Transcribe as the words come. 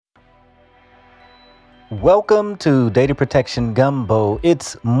Welcome to Data Protection Gumbo.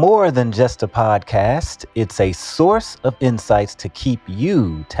 It's more than just a podcast. It's a source of insights to keep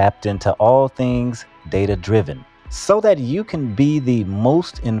you tapped into all things data-driven so that you can be the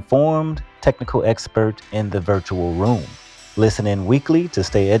most informed technical expert in the virtual room. Listen in weekly to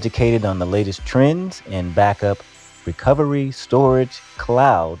stay educated on the latest trends in backup, recovery, storage,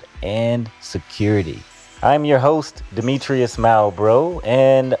 cloud, and security. I'm your host, Demetrius Malbro,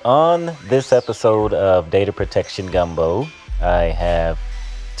 and on this episode of Data Protection Gumbo, I have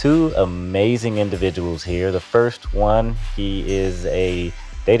two amazing individuals here. The first one, he is a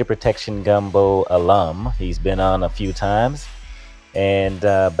Data Protection Gumbo alum. He's been on a few times, and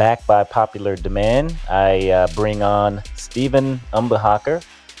backed by popular demand, I bring on Steven Umbacher,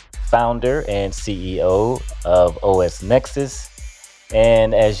 founder and CEO of OS Nexus.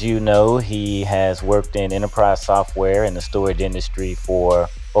 And as you know, he has worked in enterprise software in the storage industry for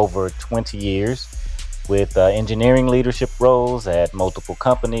over 20 years with engineering leadership roles at multiple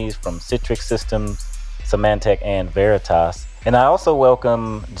companies from Citrix Systems, Symantec, and Veritas. And I also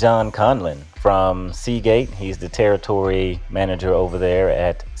welcome John Conlon from Seagate. He's the territory manager over there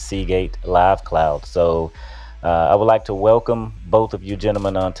at Seagate Live Cloud. So I would like to welcome both of you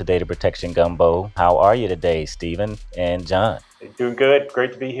gentlemen on to Data Protection Gumbo. How are you today, Steven and John? Doing good.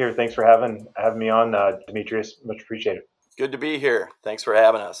 Great to be here. Thanks for having me on, Demetrius. Much appreciated. Good to be here. Thanks for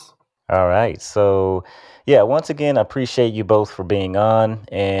having us. All right. So, yeah, once again, I appreciate you both for being on.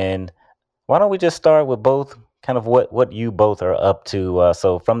 And why don't we just start with both kind of what you both are up to.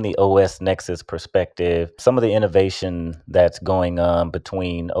 So from the OS Nexus perspective, some of the innovation that's going on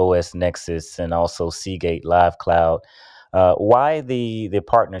between OS Nexus and also Seagate Live Cloud. Why the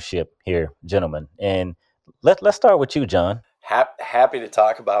partnership here, gentlemen? And let's start with you, John. Happy to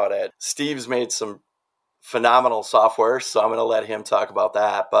talk about it. Steve's made some phenomenal software, so I'm going to let him talk about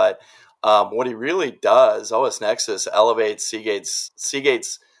that. But what he really does, OS Nexus elevates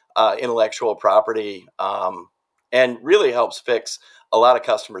Seagate's intellectual property and really helps fix a lot of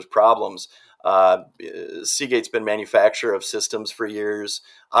customers' problems. Seagate's been manufacturer of systems for years,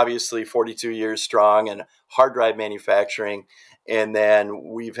 obviously 42 years strong in hard drive manufacturing. And then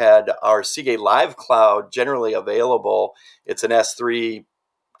we've had our Seagate Live Cloud generally available. It's an S3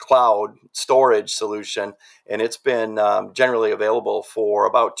 cloud storage solution, and it's been generally available for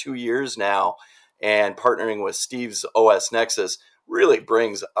about 2 years now. And partnering with Steve's OS Nexus really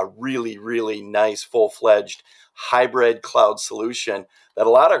brings a really, really nice full-fledged hybrid cloud solution that a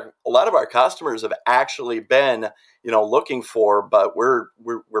lot of our customers have actually been looking for, but we're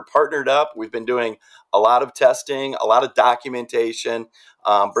partnered up. We've been doing a lot of testing, a lot of documentation,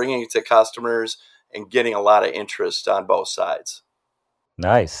 bringing it to customers and getting a lot of interest on both sides.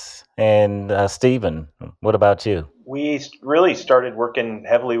 Nice. And Steven, what about you? We really started working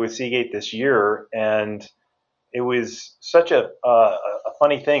heavily with Seagate this year, and it was such a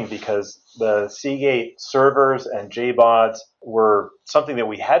funny thing because the Seagate servers and JBODs were something that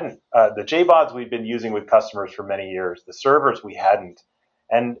we hadn't. The JBODs we'd been using with customers for many years. The servers we hadn't.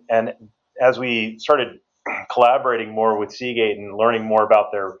 And as we started collaborating more with Seagate and learning more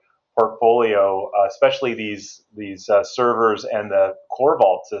about their portfolio, especially these servers and the Core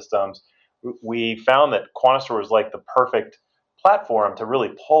Vault systems, we found that Quantastor was like the perfect platform to really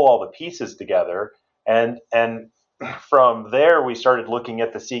pull all the pieces together. And from there, we started looking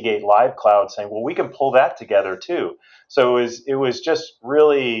at the Seagate Live Cloud, saying, well, we can pull that together too. So it was just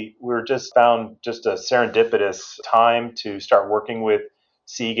really, we were just found just a serendipitous time to start working with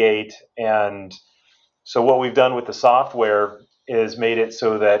Seagate. And so what we've done with the software is made it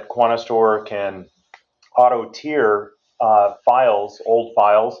so that Quantastor can auto-tier files, old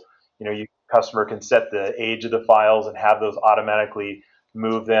files. Customer can set the age of the files and have those automatically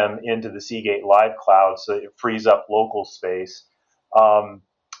move them into the Seagate Live Cloud, so it frees up local space.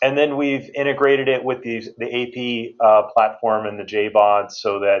 And then we've integrated it with the AP platform and the JBOD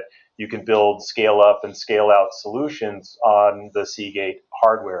so that you can build scale up and scale out solutions on the Seagate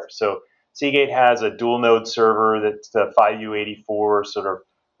hardware. So Seagate has a dual node server that's the 5U84, sort of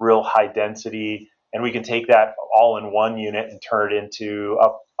real high density, and we can take that all in one unit and turn it into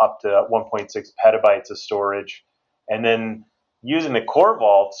up to 1.6 petabytes of storage. And then using the Core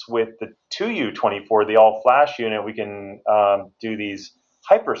Vaults with the 2U24, the all-flash unit, we can do these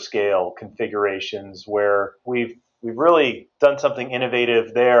hyperscale configurations where we've really done something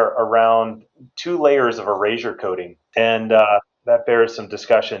innovative there around 2 layers of erasure coding, and that bears some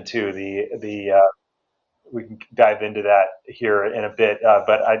discussion too. We can dive into that here in a bit,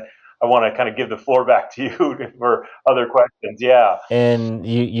 but I want to kind of give the floor back to you for other questions. Yeah. And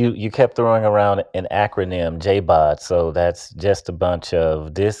you kept throwing around an acronym, JBOD. So that's just a bunch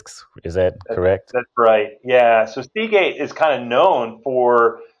of disks. Is that correct? That's right. Yeah. So Seagate is kind of known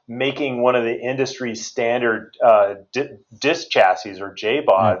for making one of the industry standard disk chassis or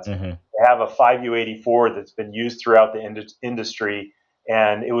JBODs. Mm-hmm. They have a 5U84 that's been used throughout the industry,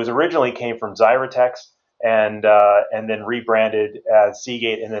 and it was originally came from Xyratex and then rebranded as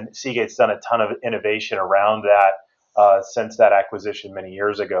Seagate, and then Seagate's done a ton of innovation around that. Since that acquisition many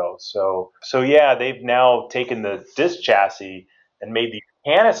years ago, so yeah, they've now taken the disk chassis and made these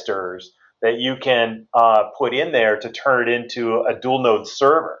canisters that you can put in there to turn it into a dual node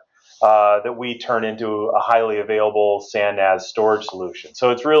server that we turn into a highly available SAN/NAS storage solution.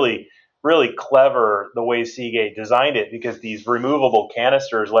 So it's really, really clever the way Seagate designed it, because these removable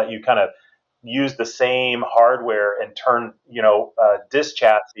canisters let you kind of use the same hardware and turn, disk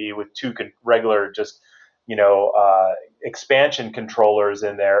chassis with two regular just, expansion controllers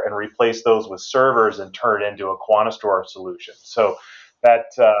in there and replace those with servers and turn it into a Quantastore solution. So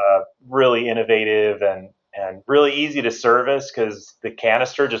that's really innovative and really easy to service, because the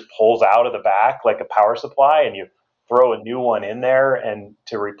canister just pulls out of the back like a power supply, and you throw a new one in there and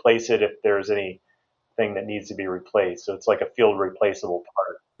to replace it if there's anything that needs to be replaced. So it's like a field replaceable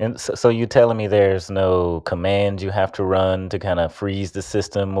part. And so you telling me there's no command you have to run to kind of freeze the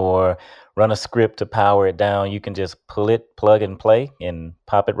system or run a script to power it down. You can just pull it, plug and play, and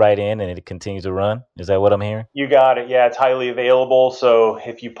pop it right in, and it continues to run. Is that what I'm hearing? You got it. Yeah, it's highly available. So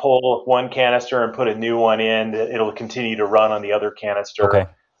if you pull one canister and put a new one in, it'll continue to run on the other canister. Okay.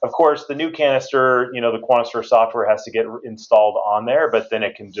 Of course, the new canister, the Quantastore software has to get installed on there, but then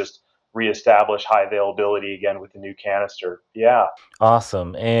it can just reestablish high availability again with the new canister. Yeah.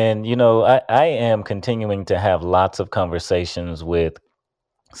 Awesome. And, I am continuing to have lots of conversations with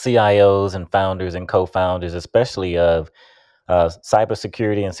CIOs and founders and co-founders, especially of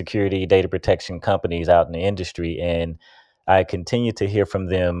cybersecurity and security data protection companies out in the industry. And I continue to hear from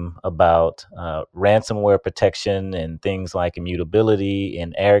them about ransomware protection and things like immutability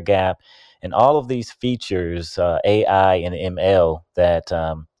and air gap and all of these features, AI and ML, that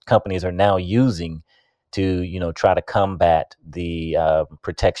companies are now using to, try to combat the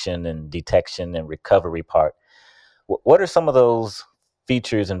protection and detection and recovery part. What are some of those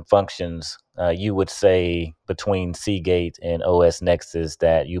features and functions you would say between Seagate and OS Nexus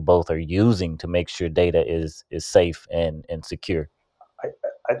that you both are using to make sure data is safe and secure?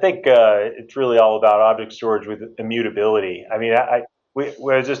 I think it's really all about object storage with immutability. I mean, we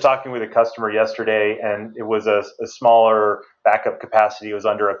was just talking with a customer yesterday, and it was a smaller backup capacity. It was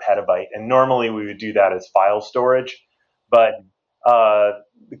under a petabyte, and normally we would do that as file storage, but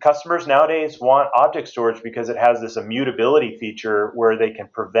the customers nowadays want object storage because it has this immutability feature where they can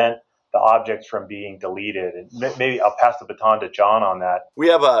prevent the objects from being deleted. And maybe I'll pass the baton to John on that. We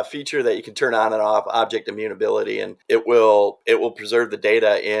have a feature that you can turn on and off, object immutability, and it will preserve the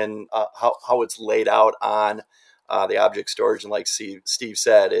data in how it's laid out on the object storage. And like Steve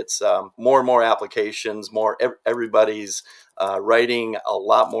said, it's more and more applications, everybody's writing a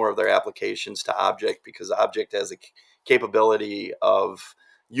lot more of their applications to object, because object has a capability of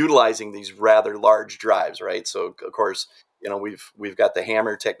utilizing these rather large drives, right? So of course, we've got the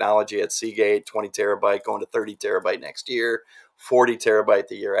HAMR technology at Seagate, 20 terabyte going to 30 terabyte next year, 40 terabyte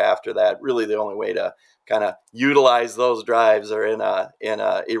the year after that. Really, the only way to kind of utilize those drives are in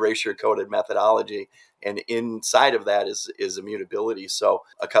a erasure coded methodology, and inside of that is immutability. So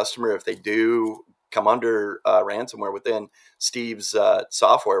a customer, if they do come under ransomware within Steve's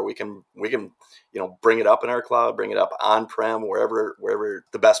software, we can bring it up in our cloud, bring it up on-prem, wherever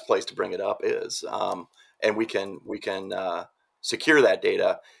the best place to bring it up is. And we can secure that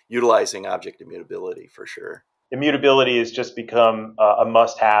data utilizing object immutability for sure. Immutability has just become a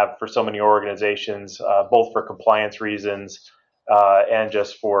must-have for so many organizations, both for compliance reasons and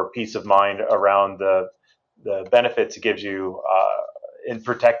just for peace of mind around the benefits it gives you in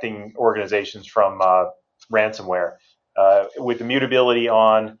protecting organizations from ransomware. With immutability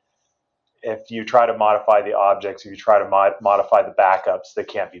on, if you try to modify the objects, if you try to modify the backups, they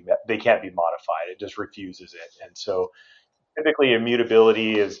can't be modified. It just refuses it. And so typically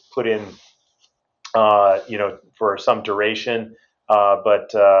immutability is put in, for some duration,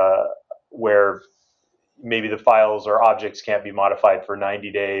 but where maybe the files or objects can't be modified for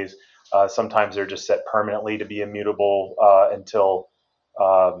 90 days. Sometimes they're just set permanently to be immutable until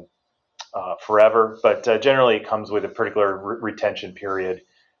forever. But generally it comes with a particular retention period.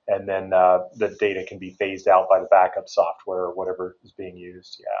 and then the data can be phased out by the backup software or whatever is being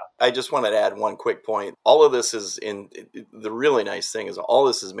used. Yeah. I just wanted to add one quick point. All of this is the really nice thing is all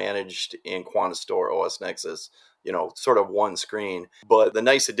this is managed in QuantaStor OS Nexus, sort of one screen. But the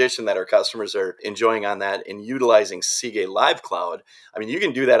nice addition that our customers are enjoying on that in utilizing Seagate Live Cloud, I mean, you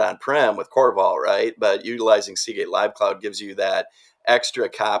can do that on-prem with Core Vault, right? But utilizing Seagate Live Cloud gives you that extra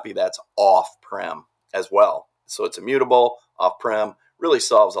copy that's off-prem as well. So it's immutable, off-prem, really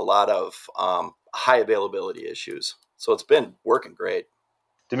solves a lot of high availability issues. So it's been working great.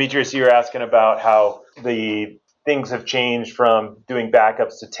 Demetrius, you were asking about how the things have changed from doing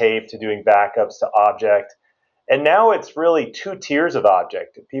backups to tape to doing backups to object. And now it's really two tiers of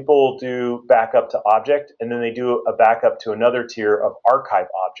object. People do backup to object, and then they do a backup to another tier of archive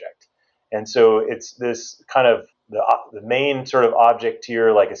object. And so it's this kind of the main sort of object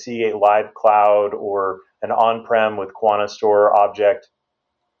tier, like a Seagate Live Cloud or an on-prem with QuantaStor object,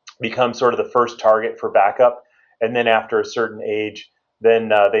 becomes sort of the first target for backup. And then after a certain age,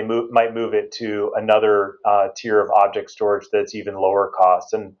 then they might move it to another tier of object storage that's even lower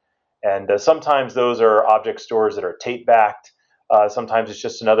cost. And sometimes those are object stores that are tape backed. Sometimes it's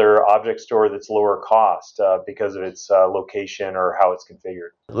just another object store that's lower cost because of its location or how it's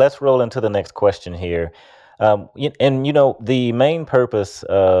configured. Let's roll into the next question here. And the main purpose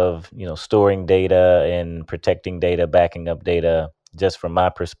of storing data and protecting data, backing up data, just from my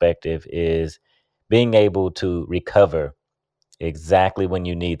perspective, is being able to recover exactly when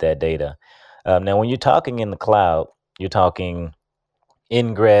you need that data. Now, when you're talking in the cloud, you're talking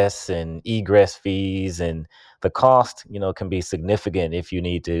ingress and egress fees, and the cost can be significant if you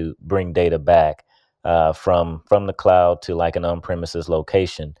need to bring data back from the cloud to like an on-premises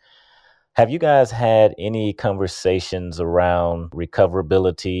location. Have you guys had any conversations around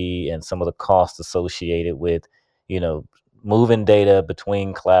recoverability and some of the costs associated with, moving data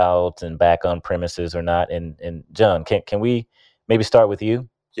between clouds and back on premises or not? And John, can we maybe start with you?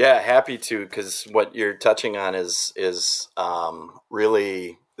 Yeah, happy to, because what you're touching on is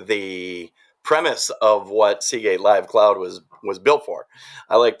really the premise of what Seagate Live Cloud was built for.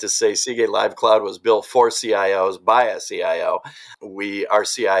 I like to say Seagate Live Cloud was built for CIOs by a CIO. Our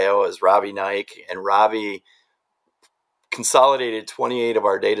CIO is Ravi Naik, and Ravi consolidated 28 of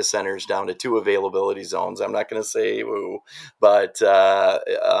our data centers down to 2 availability zones. I'm not going to say who, but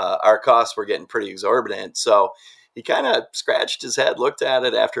our costs were getting pretty exorbitant. So he kind of scratched his head, looked at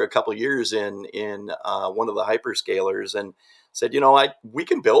it after a couple of years in one of the hyperscalers, and said, we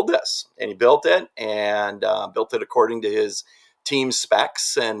can build this. And he built it, and built it according to his team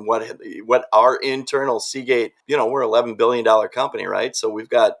specs and what our internal Seagate, we're an $11 billion company, right? So we've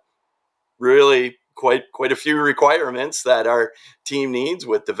got really quite a few requirements that our team needs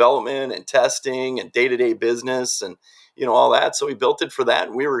with development and testing and day-to-day business and, all that. So we built it for that.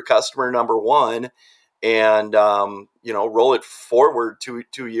 And we were customer number one. And, roll it forward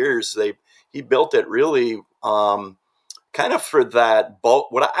 2 years. He built it really kind of for that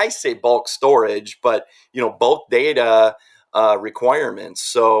bulk, what I say bulk storage, but, bulk data requirements.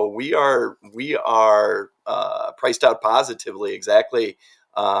 So we are priced out positively, exactly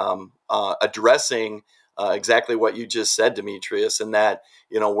addressing exactly what you just said, Demetrius, and that,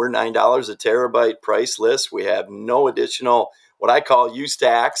 we're $9 a terabyte price list. We have no additional, what I call use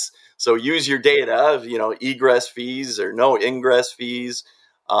tax. So use your data, egress fees or no ingress fees,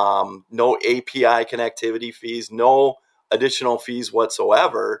 no API connectivity fees, no additional fees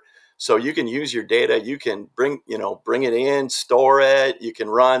whatsoever. So you can use your data. You can bring it in, store it. You can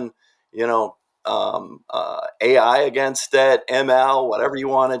run, AI against it, ML, whatever you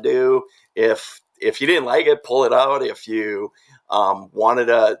want to do. If you didn't like it, pull it out. If you wanted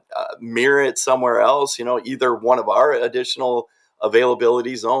to mirror it somewhere else, either one of our additional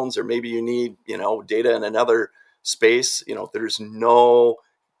availability zones, or maybe you need, data in another space, there's no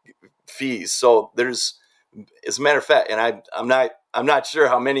fees. So there's, as a matter of fact, and I'm not sure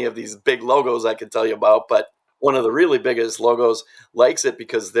how many of these big logos I could tell you about, but one of the really biggest logos likes it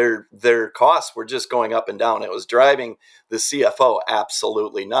because their costs were just going up and down. It was driving the CFO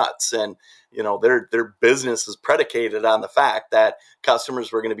absolutely nuts. And, their business is predicated on the fact that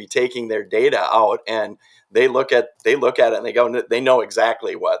customers were going to be taking their data out, and they look at it and they know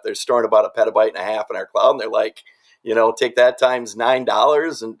exactly what they're storing, about 1.5 petabytes in our cloud. And they're like, take that times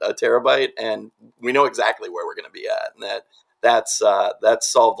 $9 and a terabyte, and we know exactly where we're going to be at. And that's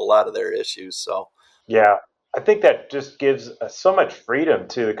solved a lot of their issues. So, yeah, I think that just gives so much freedom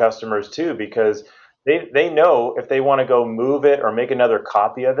to the customers too, because they know if they want to go move it or make another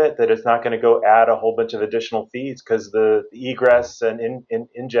copy of it, that it's not going to go add a whole bunch of additional fees because the egress and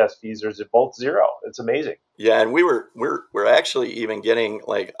ingest fees are both zero. It's amazing. Yeah, and we're actually even getting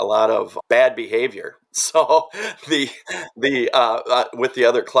like a lot of bad behavior. So the with the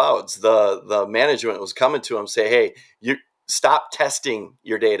other clouds, the management was coming to them say, hey, you stop testing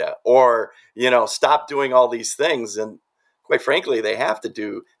your data, or stop doing all these things. And quite frankly, you have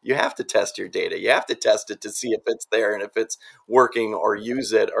to test your data. You have to test it to see if it's there and if it's working, or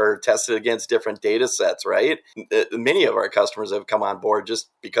use it or test it against different data sets, right? Many of our customers have come on board just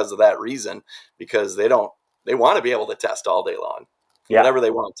because of that reason, because they want to be able to test all day long, whenever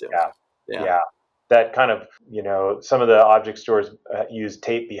they want to. Yeah. That kind of, some of the object stores use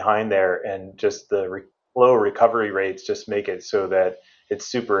tape behind there, and just the low recovery rates just make it so that it's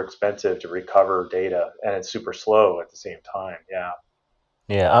super expensive to recover data, and it's super slow at the same time. Yeah.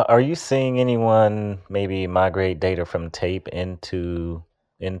 Yeah. Are you seeing anyone maybe migrate data from tape into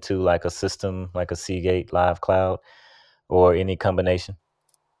like a system like a Seagate Live Cloud, or any combination?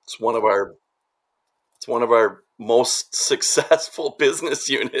 It's one of our most successful business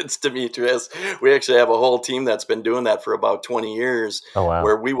units, Demetrius. We actually have a whole team that's been doing that for about 20 years, Oh, wow.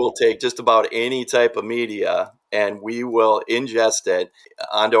 where we will take just about any type of media and we will ingest it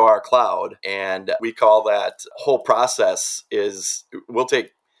onto our cloud. And we call that whole process is we'll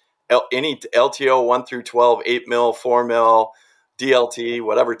take any LTO 1 through 12, 8 mil, 4 mil, DLT,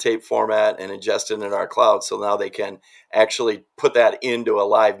 whatever tape format, and ingest it in our cloud. So now they can actually put that into a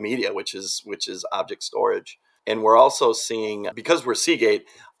live media, which is object storage. And we're also seeing, because we're Seagate,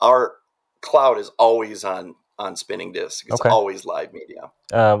 our cloud is always on spinning disk. It's Okay. always live media.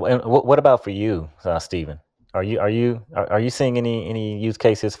 And what about for you, Stephen? Are you seeing any use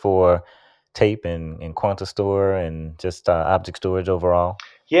cases for tape and QuantaStore and just object storage overall?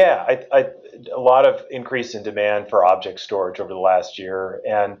 Yeah, a lot of increase in demand for object storage over the last year,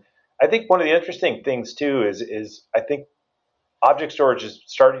 and I think one of the interesting things too is I think object storage is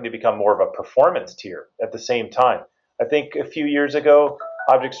starting to become more of a performance tier at the same time. I think a few years ago,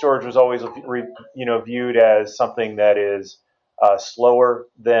 object storage was always viewed as something that is slower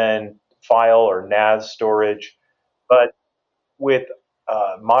than file or NAS storage, but with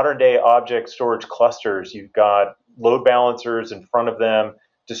modern day object storage clusters, you've got load balancers in front of them,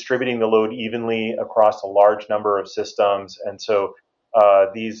 distributing the load evenly across a large number of systems. And so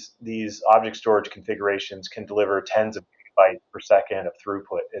these object storage configurations can deliver tens of gigabytes per second of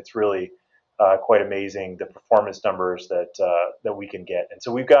throughput. It's really quite amazing, the performance numbers that we can get. And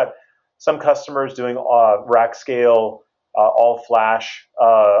so we've got some customers doing rack scale, all flash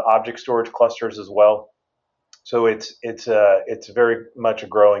object storage clusters as well. So it's very much a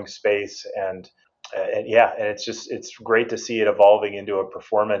growing space, and it's great to see it evolving into a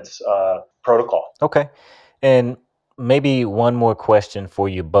performance protocol. Okay. And maybe one more question for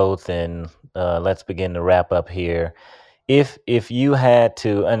you both, and let's begin to wrap up here. If you had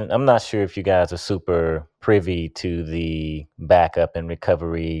to, and I'm not sure if you guys are super privy to the backup and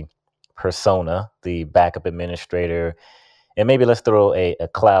recovery persona, the backup administrator, and maybe let's throw a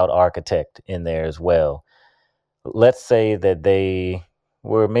cloud architect in there as well. Let's say that they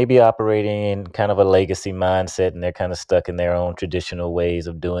were maybe operating in kind of a legacy mindset, and they're kind of stuck in their own traditional ways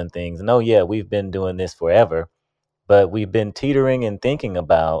of doing things. And oh yeah, we've been doing this forever, but we've been teetering and thinking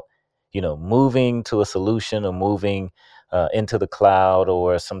about, moving to a solution, or moving into the cloud,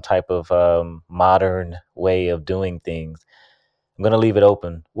 or some type of modern way of doing things. I'm going to leave it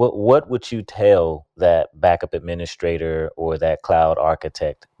open. What would you tell that backup administrator or that cloud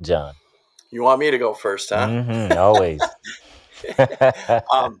architect, John? You want me to go first, huh? Mm-hmm, always.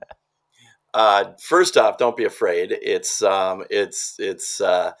 First off, don't be afraid. It's not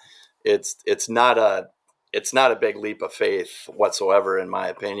a big leap of faith whatsoever, in my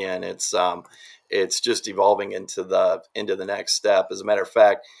opinion. It's just evolving into the next step. As a matter of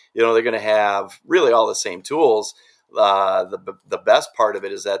fact, they're going to have really all the same tools. The best part of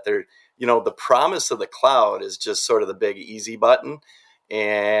it is that the promise of the cloud is just sort of the big easy button.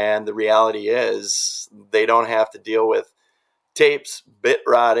 And the reality is they don't have to deal with tapes, bit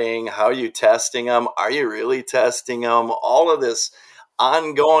rotting. How are you testing them? Are you really testing them? All of this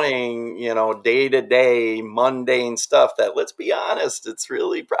ongoing, day-to-day mundane stuff that, let's be honest, it's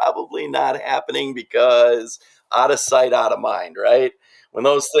really probably not happening, because out of sight, out of mind, right? When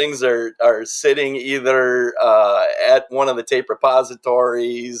those things are sitting either at one of the tape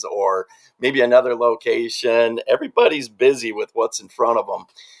repositories or maybe another location, everybody's busy with what's in front of them.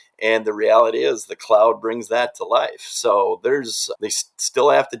 And the reality is the cloud brings that to life. So they still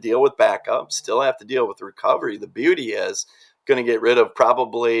have to deal with backup, still have to deal with recovery. The beauty is, going to get rid of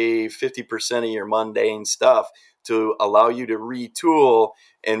probably 50% of your mundane stuff to allow you to retool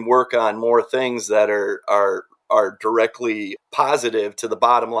and work on more things that are directly positive to the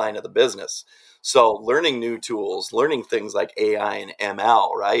bottom line of the business. So learning new tools, learning things like AI and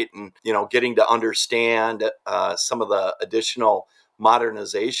ML, right? And, getting to understand some of the additional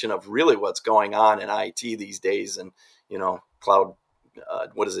modernization of really what's going on in IT these days, and, cloud,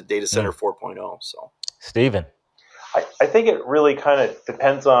 data center 4.0. So, Stephen. I think it really kind of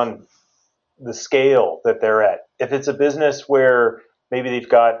depends on the scale that they're at. If it's a business where maybe they've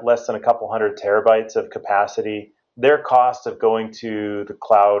got less than a couple hundred terabytes of capacity, their cost of going to the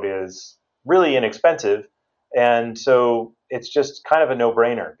cloud is really inexpensive. And so it's just kind of a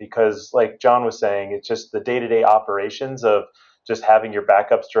no-brainer because, like John was saying, it's just the day-to-day operations of just having your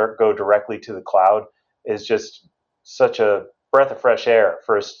backups go directly to the cloud is just such a breath of fresh air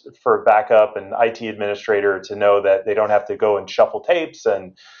for backup and IT administrator to know that they don't have to go and shuffle tapes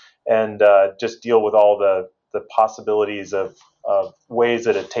and just deal with all the possibilities of ways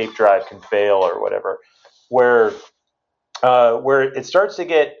that a tape drive can fail or whatever. Where it starts to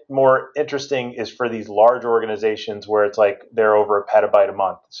get more interesting is for these large organizations where it's like they're over a petabyte a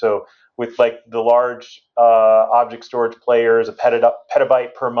month. So with like the large object storage players, a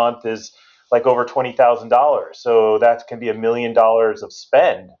petabyte per month is like over $20,000. So that can be $1 million of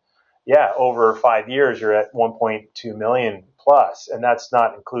spend. Yeah, over 5 years, you're at 1.2 million plus, and that's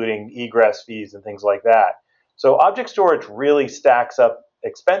not including egress fees and things like that. So object storage really stacks up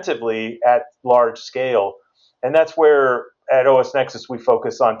expensively at large scale, and that's where at OS Nexus we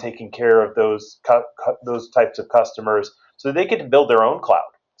focus on taking care of those types of customers, so they can build their own cloud.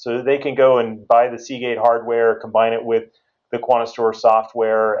 So they can go and buy the Seagate hardware, combine it with the QuantaStor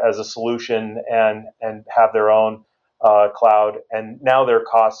software as a solution, and have their own cloud, and now their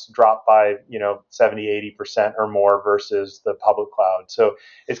costs drop by 70-80% or more versus the public cloud. So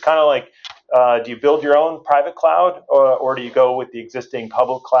it's kind of like, do you build your own private cloud, or do you go with the existing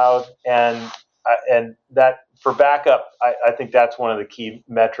public cloud? And that for backup, I think that's one of the key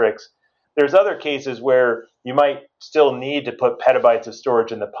metrics. There's other cases where you might still need to put petabytes of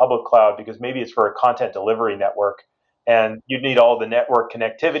storage in the public cloud because maybe it's for a content delivery network, and you'd need all the network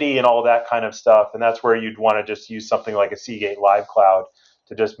connectivity and all that kind of stuff. And that's where you'd want to just use something like a Seagate Live Cloud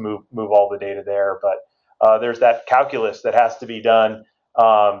to just move all the data there. But there's that calculus that has to be done.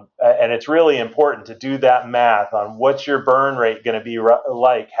 And it's really important to do that math on what's your burn rate going to be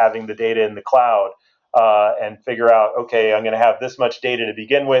like having the data in the cloud, and figure out, okay, I'm going to have this much data to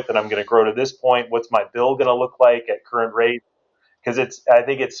begin with, and I'm going to grow to this point. What's my bill going to look like at current rate? Because I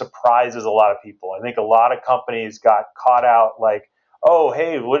think it surprises a lot of people. I think a lot of companies got caught out like, oh,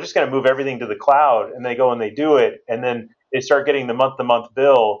 hey, we're just going to move everything to the cloud, and they go and they do it, and then they start getting the month-to-month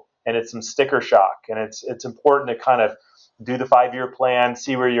bill, and it's some sticker shock. And it's important to kind of do the 5-year plan,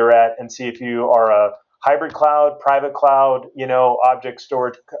 see where you're at, and see if you are a hybrid cloud, private cloud, object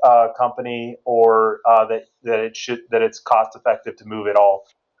storage company, or that it's cost effective to move it all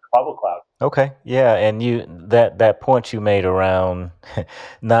to public cloud. Okay, yeah, and that point you made around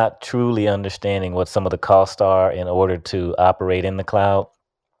not truly understanding what some of the costs are in order to operate in the cloud.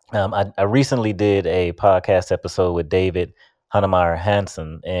 I recently did a podcast episode with David Hannemeyer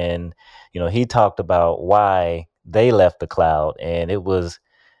Hansen, and he talked about why they left the cloud, and it was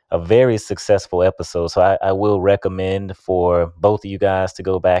a very successful episode. So I will recommend for both of you guys to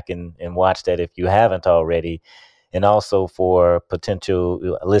go back and watch that if you haven't already. And also for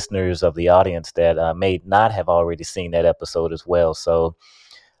potential listeners of the audience that may not have already seen that episode as well. So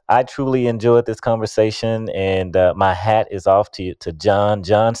I truly enjoyed this conversation, and my hat is off to John.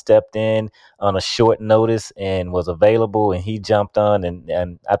 John stepped in on a short notice and was available, and he jumped on,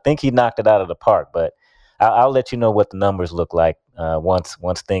 and I think he knocked it out of the park. But I'll let you know what the numbers look like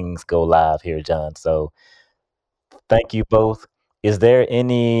once things go live here, John. So thank you both. Is there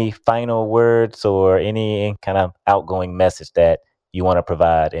any final words or any kind of outgoing message that you want to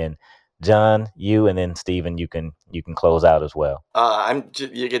provide? And John, you, and then Stephen, you can close out as well.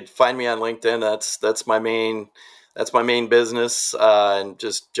 You could find me on LinkedIn. That's my main business. And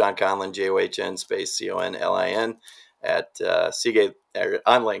just John Conlin, JOHN space CONLIN at Seagate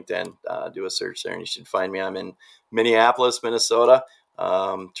on LinkedIn. Do a search there, and you should find me. I'm in Minneapolis, Minnesota.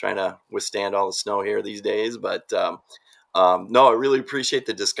 Trying to withstand all the snow here these days, but no, I really appreciate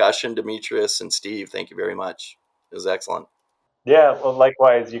the discussion, Demetrius and Steve. Thank you very much. It was excellent. Yeah, well,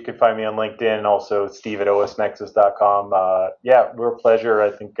 likewise, you can find me on LinkedIn, and also Steve at osnexus.com. Yeah, real pleasure.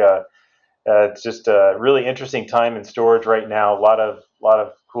 I think it's just a really interesting time in storage right now. A lot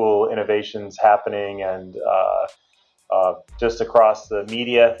of cool innovations happening, and just across the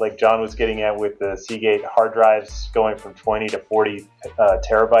media, like John was getting at with the Seagate hard drives going from 20 to 40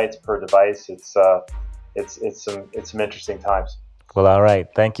 terabytes per device. It's some interesting times. Well, all right.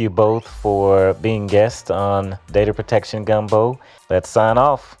 Thank you both for being guests on Data Protection Gumbo. Let's sign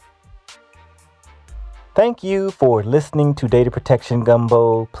off. Thank you for listening to Data Protection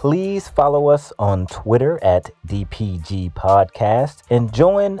Gumbo. Please follow us on Twitter at DPG Podcast and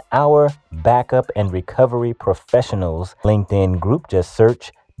join our Backup and Recovery Professionals LinkedIn group. Just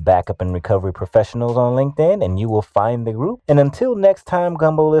search Backup and Recovery Professionals on LinkedIn and you will find the group. And until next time,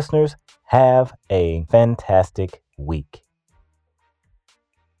 Gumbo listeners, have a fantastic week.